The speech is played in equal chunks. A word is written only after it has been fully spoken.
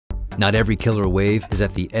Not every killer wave is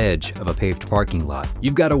at the edge of a paved parking lot.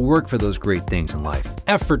 You've got to work for those great things in life.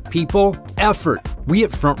 Effort, people, effort! We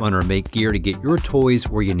at Front Runner make gear to get your toys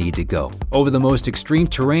where you need to go. Over the most extreme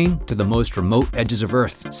terrain to the most remote edges of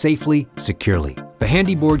Earth, safely, securely. The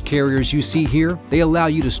handy board carriers you see here, they allow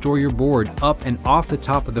you to store your board up and off the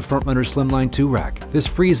top of the Front Runner Slimline 2 rack. This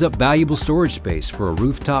frees up valuable storage space for a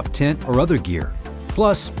rooftop tent or other gear.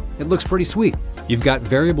 Plus, it looks pretty sweet. You've got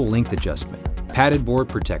variable length adjustment, padded board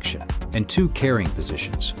protection, and 2 carrying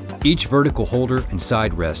positions. Each vertical holder and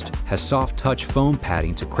side rest has soft touch foam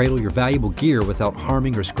padding to cradle your valuable gear without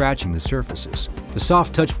harming or scratching the surfaces. The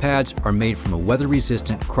soft touch pads are made from a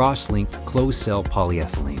weather-resistant cross-linked closed-cell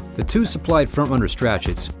polyethylene. The 2 supplied Front Runner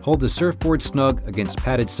Stratchits hold the surfboard snug against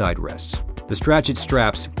padded side rests. The Stratchit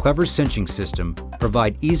straps' clever cinching system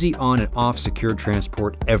provide easy on and off secure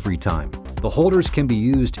transport every time. The holders can be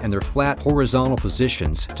used in their flat horizontal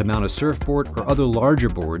positions to mount a surfboard or other larger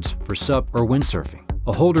boards for sup or windsurfing.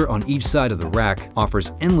 A holder on each side of the rack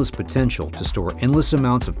offers endless potential to store endless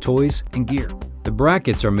amounts of toys and gear. The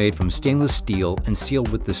brackets are made from stainless steel and sealed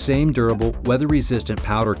with the same durable, weather-resistant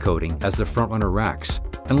powder coating as the Front Runner racks.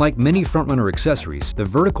 And like many Front Runner accessories, the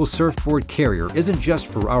vertical surfboard carrier isn't just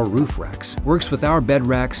for our roof racks. Works with our bed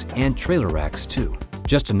racks and trailer racks too.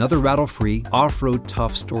 Just another rattle-free, off-road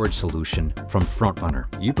tough storage solution from Front Runner.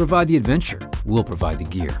 You provide the adventure, we'll provide the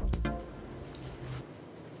gear.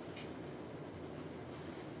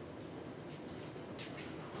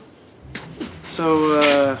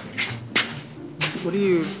 So, what are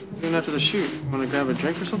you doing after the shoot? Want to grab a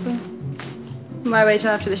drink or something? Why wait till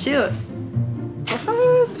after the shoot?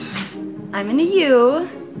 What? I'm into you,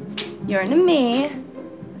 you're into me.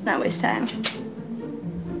 Let's not waste time.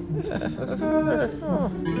 Yeah, that's good.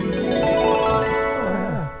 Oh.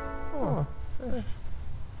 Oh.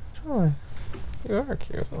 Totally. You are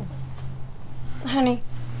cute. Honey.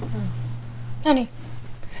 Honey.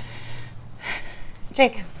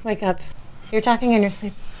 Jake, wake up. You're talking in your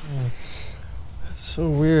sleep. That's so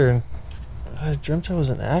weird. I dreamt I was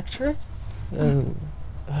an actor, and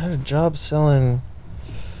I had a job selling,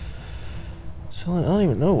 I don't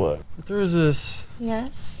even know what. But there was this...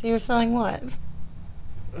 Yes? You were selling what?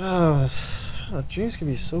 Dreams can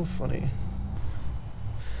be so funny.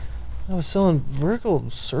 I was selling vertical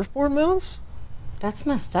surfboard mounts? That's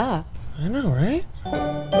messed up. I know, right?